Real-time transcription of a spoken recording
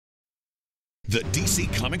The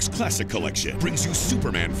DC Comics Classic Collection brings you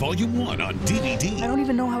Superman Volume 1 on DVD. I don't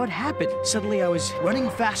even know how it happened. Suddenly I was running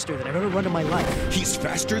faster than I've ever run in my life. He's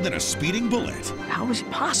faster than a speeding bullet. How is it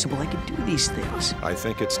possible I could do these things? I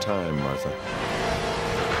think it's time, Martha.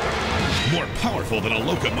 More powerful than a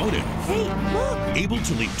locomotive. Hey, look! Able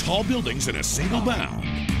to leap tall buildings in a single bound.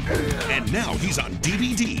 And now he's on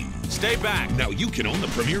DVD. Stay back! Now you can own the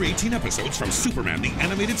premiere 18 episodes from Superman the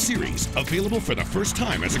Animated Series, available for the first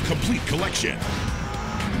time as a complete collection.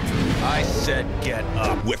 I said get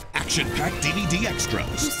up. With action-packed DVD You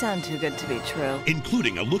extras, sound too good to be true.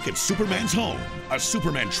 including a look at Superman's home, a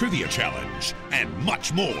Superman trivia challenge, and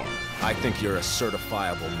much more. I think you're a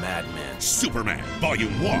certifiable madman. Superman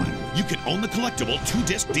Volume 1. You can own the collectible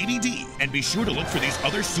 2-disc DVD, and be sure to look for these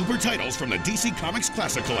other super titles from the DC Comics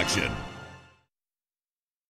Classic Collection.